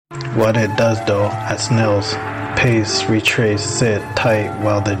what it does though, at snails. Pace, retrace, sit tight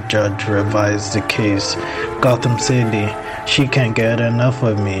while the judge revised the case. Gotham City, she can't get enough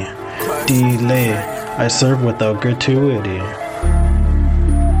of me. Delay, I serve without gratuity.